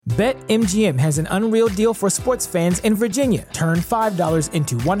BetMGM has an unreal deal for sports fans in Virginia. Turn $5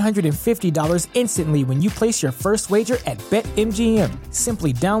 into $150 instantly when you place your first wager at BetMGM.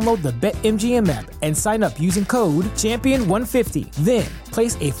 Simply download the BetMGM app and sign up using code Champion150. Then,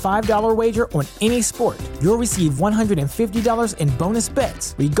 place a $5 wager on any sport. You'll receive $150 in bonus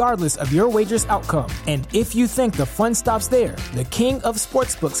bets, regardless of your wager's outcome. And if you think the fun stops there, the King of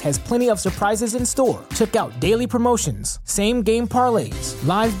Sportsbooks has plenty of surprises in store. Check out daily promotions, same-game parlays,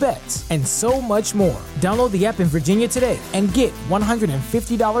 live bets, and so much more. Download the app in Virginia today and get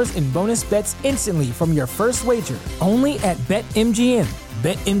 $150 in bonus bets instantly from your first wager. Only at BetMGM.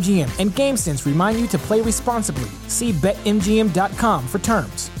 BetMGM and GameSense remind you to play responsibly. See BetMGM.com for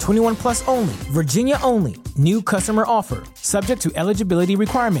terms. 21 plus only. Virginia only. New customer offer. Subject to eligibility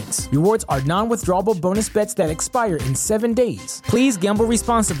requirements. Rewards are non-withdrawable bonus bets that expire in 7 days. Please gamble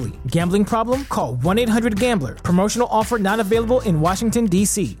responsibly. Gambling problem? Call 1-800-GAMBLER. Promotional offer not available in Washington,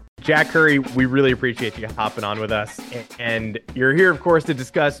 D.C. Jack Curry, we really appreciate you hopping on with us. And you're here, of course, to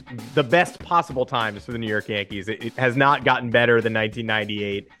discuss the best possible times for the New York Yankees. It has not gotten better than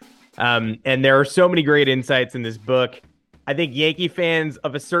 1998. And there are so many great insights in this book. I think Yankee fans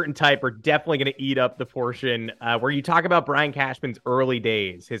of a certain type are definitely going to eat up the portion where you talk about Brian Cashman's early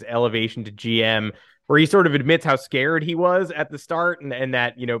days, his elevation to GM, where he sort of admits how scared he was at the start and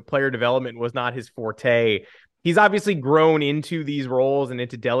that, player development was not his forte. He's obviously grown into these roles and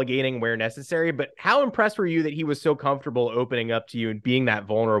into delegating where necessary, but how impressed were you that he was so comfortable opening up to you and being that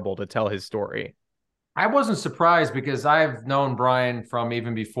vulnerable to tell his story? I wasn't surprised because I've known Brian from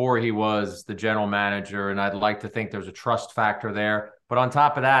even before he was the general manager, and I'd like to think there's a trust factor there. But on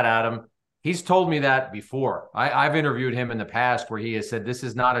top of that, Adam, he's told me that before. I've interviewed him in the past where he has said this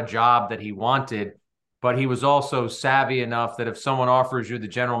is not a job that he wanted, but he was also savvy enough that if someone offers you the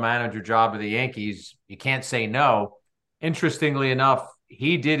general manager job of the Yankees, you can't say no. Interestingly enough,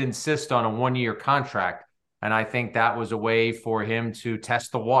 he did insist on a 1-year contract. And I think that was a way for him to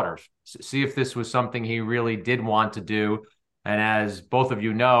test the waters, see if this was something he really did want to do. And as both of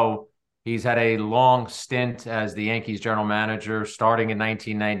you know, he's had a long stint as the Yankees general manager starting in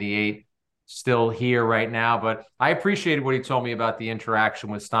 1998. Still here right now, but I appreciated what he told me about the interaction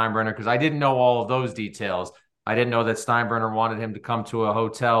with Steinbrenner because I didn't know all of those details. I didn't know that Steinbrenner wanted him to come to a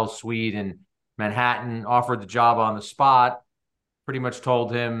hotel suite in Manhattan, offered the job on the spot, pretty much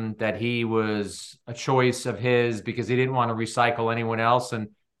told him that he was a choice of his because he didn't want to recycle anyone else. And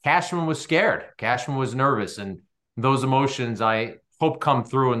Cashman was scared. Cashman was nervous. And those emotions I hope come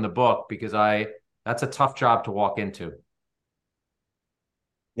through in the book because that's a tough job to walk into.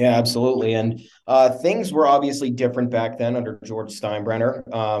 Yeah, absolutely. And things were obviously different back then under George Steinbrenner.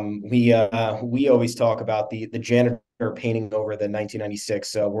 We always talk about the janitor painting over the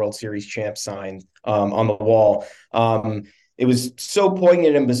 1996 World Series champ sign on the wall. It was so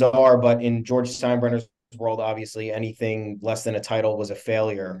poignant and bizarre, but in George Steinbrenner's world, obviously anything less than a title was a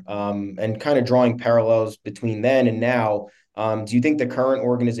failure. And kind of drawing parallels between then and now, do you think the current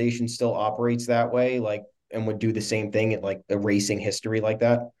organization still operates that way? And would do the same thing at erasing history like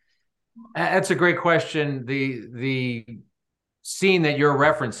that? That's a great question. The scene that you're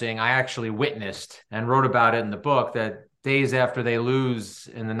referencing, I actually witnessed and wrote about it in the book that days after they lose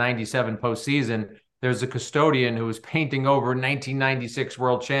in the 97 postseason, there's a custodian who was painting over 1996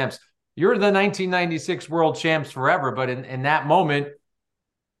 world champs. You're the 1996 world champs forever. But in that moment,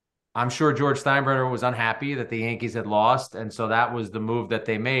 I'm sure George Steinbrenner was unhappy that the Yankees had lost. And so that was the move that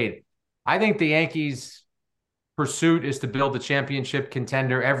they made. I think the Yankees' pursuit is to build a championship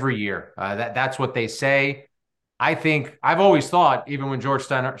contender every year. That's what they say. I think I've always thought, even when George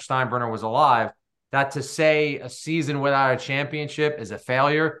Steinbrenner was alive, that to say a season without a championship is a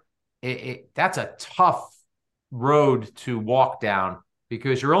failure, that's a tough road to walk down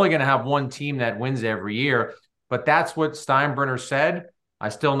because you're only going to have one team that wins every year. But that's what Steinbrenner said. I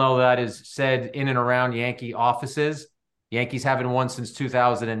still know that is said in and around Yankee offices. Yankees haven't won since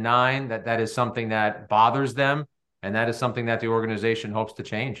 2009. That is something that bothers them, and that is something that the organization hopes to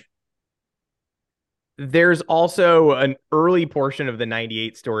change. There's also an early portion of the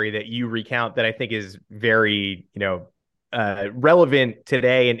 98 story that you recount that I think is very, relevant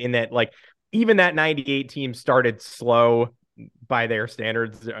today. And in that, even that 98 team started slow by their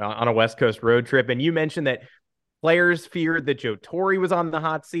standards on a West Coast road trip. And you mentioned that players feared that Joe Torre was on the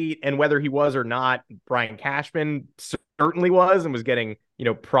hot seat, and whether he was or not, Brian Cashman certainly was and was getting,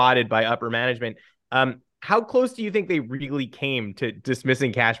 prodded by upper management. How close do you think they really came to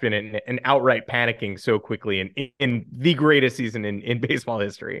dismissing Cashman and outright panicking so quickly in the greatest season in baseball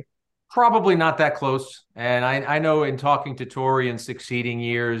history? Probably not that close. And I know in talking to Torre in succeeding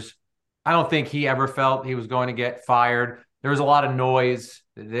years, I don't think he ever felt he was going to get fired. there was a lot of noise.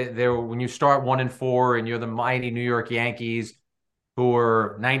 There, when you start 1-4 and you're the mighty New York Yankees, who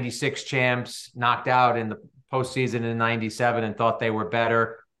were 96 champs, knocked out in the postseason in 97 and thought they were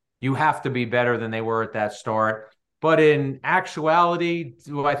better. You have to be better than they were at that start. But in actuality,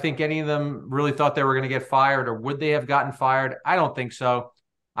 do I think any of them really thought they were going to get fired, or would they have gotten fired? I don't think so.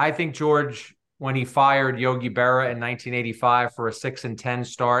 I think George, when he fired Yogi Berra in 1985 for a 6-10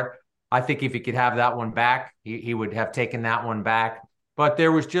 start, I think if he could have that one back, he would have taken that one back. But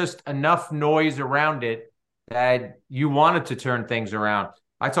there was just enough noise around it that you wanted to turn things around.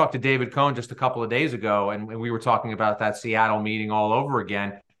 I talked to David Cohn just a couple of days ago, and we were talking about that Seattle meeting all over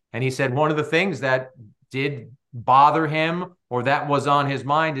again. And he said one of the things that did bother him, or that was on his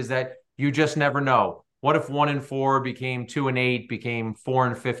mind, is that you just never know. What if 1-4 became 2-8, became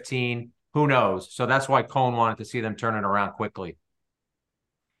 4-15? Who knows? So that's why Cohn wanted to see them turn it around quickly.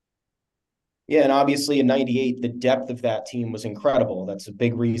 Yeah, and obviously in 98, the depth of that team was incredible. That's a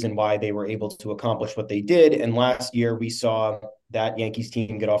big reason why they were able to accomplish what they did. And last year, we saw that Yankees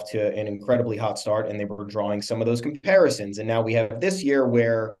team get off to an incredibly hot start, and they were drawing some of those comparisons. And now we have this year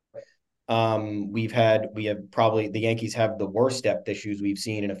where we have probably the Yankees have the worst depth issues we've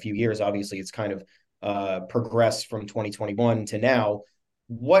seen in a few years. Obviously, it's kind of progressed from 2021 to now.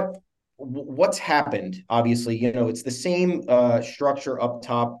 What's happened? Obviously, it's the same structure up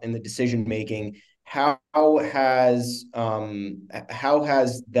top in the decision making. How has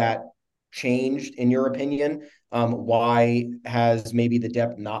that changed in your opinion? Why has maybe the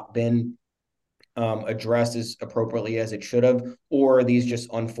depth not been addressed as appropriately as it should have, or are these just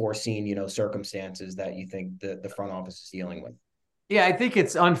unforeseen, circumstances that you think the front office is dealing with? Yeah, I think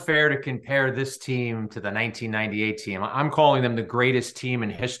it's unfair to compare this team to the 1998 team. I'm calling them the greatest team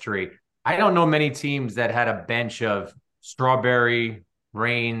in history. I don't know many teams that had a bench of Strawberry,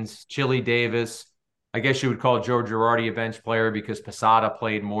 Raines, Chili Davis. I guess you would call Joe Girardi a bench player because Posada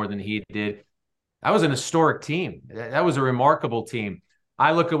played more than he did. That was an historic team. That was a remarkable team.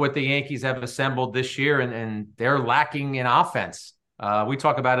 I look at what the Yankees have assembled this year, and they're lacking in offense. We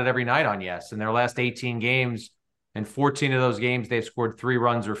talk about it every night on Yes. In their last 18 games, in 14 of those games, they've scored 3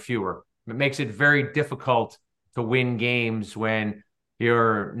 runs or fewer. It makes it very difficult to win games when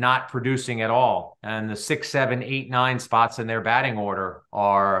you're not producing at all. And the 6, 7, 8, 9 spots in their batting order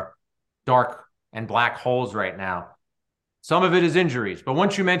are dark and black holes right now. Some of it is injuries. But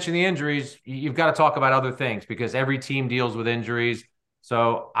once you mention the injuries, you've got to talk about other things because every team deals with injuries.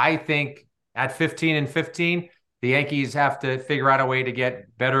 So I think at 15-15, the Yankees have to figure out a way to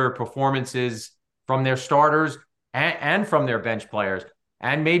get better performances from their starters and from their bench players.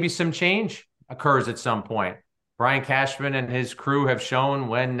 And maybe some change occurs at some point. Brian Cashman and his crew have shown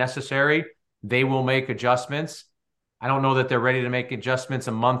when necessary, they will make adjustments. I don't know that they're ready to make adjustments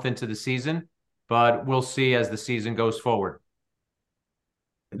a month into the season, but we'll see as the season goes forward.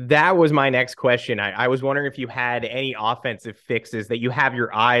 That was my next question. I was wondering if you had any offensive fixes that you have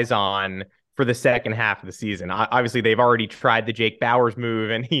your eyes on for the second half of the season. Obviously, they've already tried the Jake Bauers move,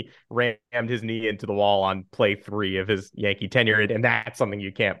 and he rammed his knee into the wall on play 3 of his Yankee tenure, and that's something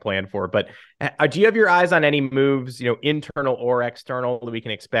you can't plan for. But do you have your eyes on any moves, internal or external, that we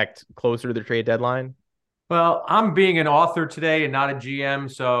can expect closer to the trade deadline? Well, I'm being an author today and not a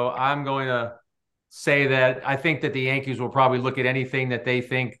GM, so I'm going to say that I think that the Yankees will probably look at anything that they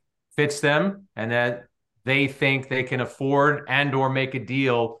think fits them and that they think they can afford and or make a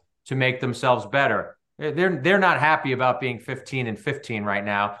deal to make themselves better. They're not happy about being 15-15 right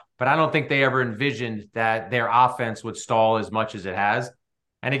now, but I don't think they ever envisioned that their offense would stall as much as it has.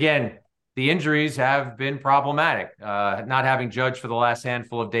 And again, the injuries have been problematic. Not having Judge for the last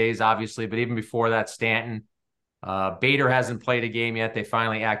handful of days, obviously, but even before that, Stanton. Bader hasn't played a game yet. They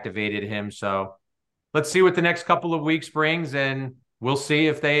finally activated him. So let's see what the next couple of weeks brings, and we'll see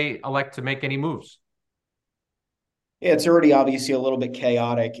if they elect to make any moves. Yeah, it's already obviously a little bit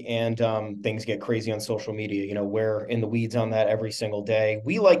chaotic, and things get crazy on social media. We're in the weeds on that every single day.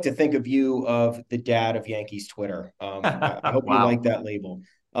 We like to think of you of the dad of Yankees Twitter. I hope Wow. you like that label.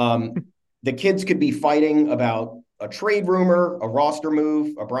 The kids could be fighting about a trade rumor, a roster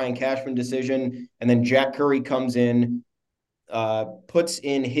move, a Brian Cashman decision, and then Jack Curry comes in, puts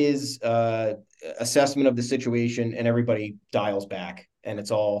in his assessment of the situation, and everybody dials back. And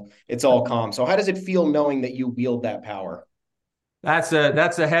it's all calm. So how does it feel knowing that you wield that power? That's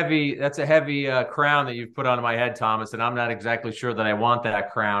a heavy crown that you've put on my head, Thomas, and I'm not exactly sure that I want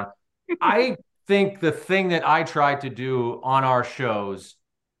that crown. I think the thing that I try to do on our shows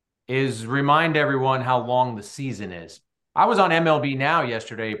is remind everyone how long the season is. I was on MLB Now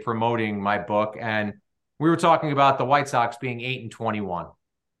yesterday promoting my book, and we were talking about the White Sox being 8-21.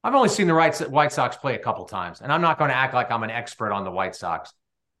 I've only seen the White Sox play a couple times, and I'm not going to act like I'm an expert on the White Sox,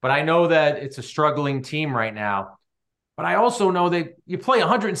 but I know that it's a struggling team right now. But I also know that you play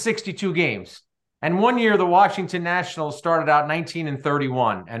 162 games. And one year, the Washington Nationals started out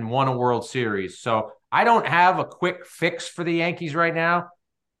 19-31 and won a World Series. So I don't have a quick fix for the Yankees right now.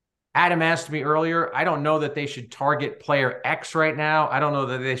 Adam asked me earlier, I don't know that they should target player X right now. I don't know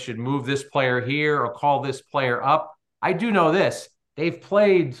that they should move this player here or call this player up. I do know this. They've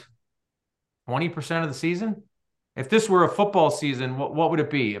played 20% of the season. If this were a football season, what would it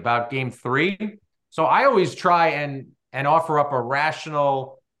be? About game 3? So I always try and offer up a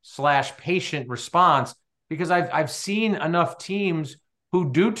rational / patient response because I've seen enough teams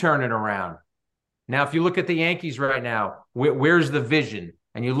who do turn it around. Now, if you look at the Yankees right now, where's the vision?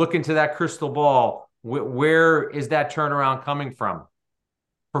 And you look into that crystal ball, where is that turnaround coming from?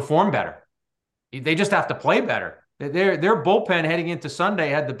 Perform better. They just have to play better. Their bullpen heading into Sunday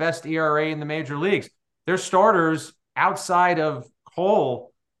had the best ERA in the major leagues. Their starters outside of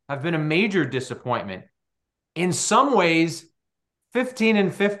Cole have been a major disappointment. In some ways,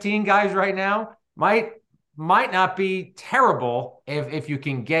 15-15 guys right now might not be terrible if you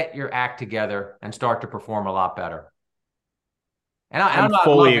can get your act together and start to perform a lot better. And I'm not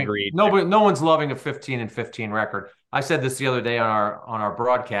fully loving, agreed. No one's loving a 15-15 record. I said this the other day on our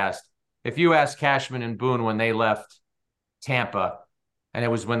broadcast. If you ask Cashman and Boone when they left Tampa, and it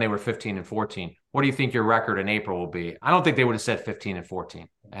was when they were 15-14, what do you think your record in April will be? I don't think they would have said 15-14.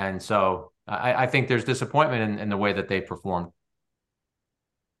 And so I think there's disappointment in the way that they performed.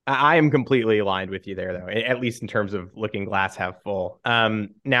 I am completely aligned with you there, though, at least in terms of looking glass half full.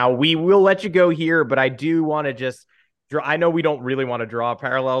 Now, we will let you go here, but I do want to just I know we don't really want to draw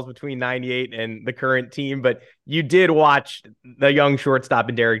parallels between 98 and the current team, but you did watch the young shortstop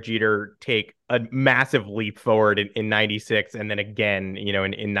and Derek Jeter take a massive leap forward in 96 and then again,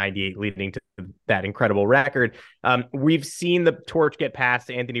 in 98 leading to that incredible record. We've seen the torch get passed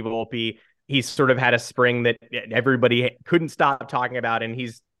to Anthony Volpe. He's sort of had a spring that everybody couldn't stop talking about, and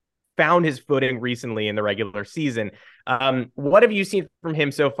he's found his footing recently in the regular season. What have you seen from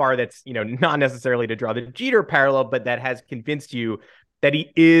him so far that's, not necessarily to draw the Jeter parallel, but that has convinced you that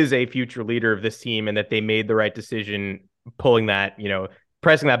he is a future leader of this team and that they made the right decision pulling that,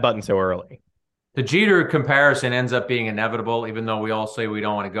 pressing that button so early? The Jeter comparison ends up being inevitable, even though we all say we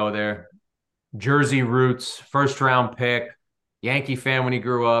don't want to go there. Jersey roots, first round pick, Yankee fan when he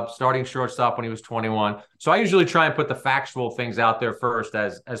grew up, starting shortstop when he was 21. So I usually try and put the factual things out there first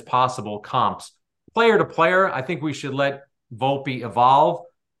as possible comps. Player to player, I think we should let Volpe evolve.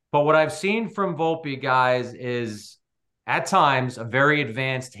 But what I've seen from Volpe, guys, is at times a very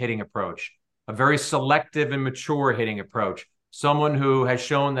advanced hitting approach, a very selective and mature hitting approach, someone who has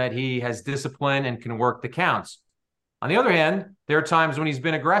shown that he has discipline and can work the counts. On the other hand, there are times when he's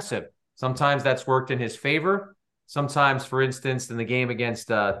been aggressive. Sometimes that's worked in his favor. Sometimes, for instance, in the game against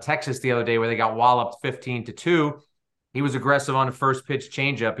Texas the other day where they got walloped 15-2, he was aggressive on a first pitch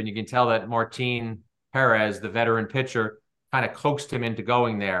changeup, and you can tell that Martin Perez, the veteran pitcher, kind of coaxed him into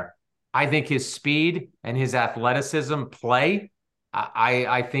going there. I think his speed and his athleticism play.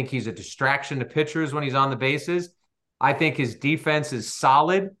 I think he's a distraction to pitchers when he's on the bases. I think his defense is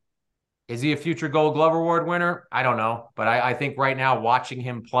solid. Is he a future Gold Glove Award winner? I don't know. But I think right now, watching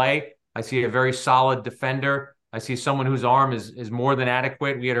him play, I see a very solid defender. I see someone whose arm is more than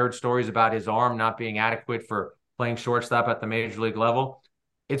adequate. We had heard stories about his arm not being adequate for playing shortstop at the major league level.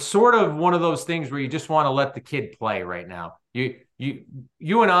 It's sort of one of those things where you just want to let the kid play right now. You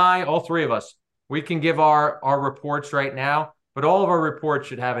and I, all three of us, we can give our reports right now, but all of our reports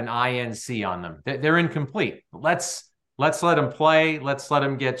should have an INC on them. They're incomplete. Let's let him play. Let's let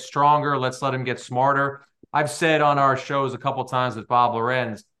him get stronger. Let's let him get smarter. I've said on our shows a couple times with Bob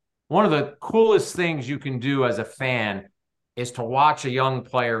Lorenz, one of the coolest things you can do as a fan is to watch a young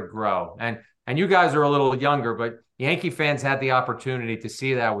player grow. And you guys are a little younger, but Yankee fans had the opportunity to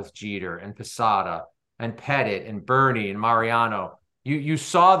see that with Jeter and Posada and Pettit and Bernie and Mariano. You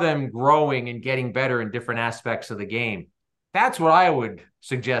saw them growing and getting better in different aspects of the game. That's what I would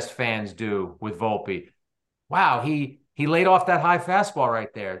suggest fans do with Volpe. Wow, he laid off that high fastball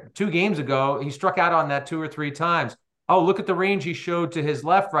right there. 2 games ago, he struck out on that 2 or 3 times. Oh, look at the range he showed to his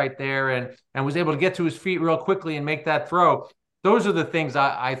left right there and was able to get to his feet real quickly and make that throw. Those are the things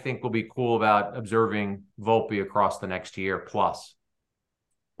I think will be cool about observing Volpe across the next year plus.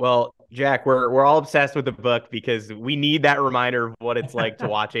 Well, Jack, we're all obsessed with the book because we need that reminder of what it's like to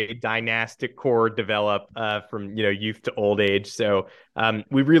watch a dynastic core develop from youth to old age. So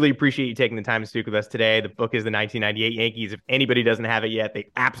we really appreciate you taking the time to speak with us today. The book is the 1998 Yankees. If anybody doesn't have it yet, they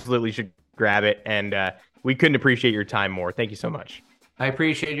absolutely should grab it. And we couldn't appreciate your time more. Thank you so much. I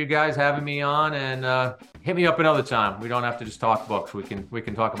appreciate you guys having me on, and hit me up another time. We don't have to just talk books. We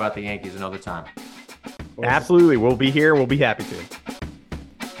can talk about the Yankees another time. Absolutely. We'll be here. We'll be happy to.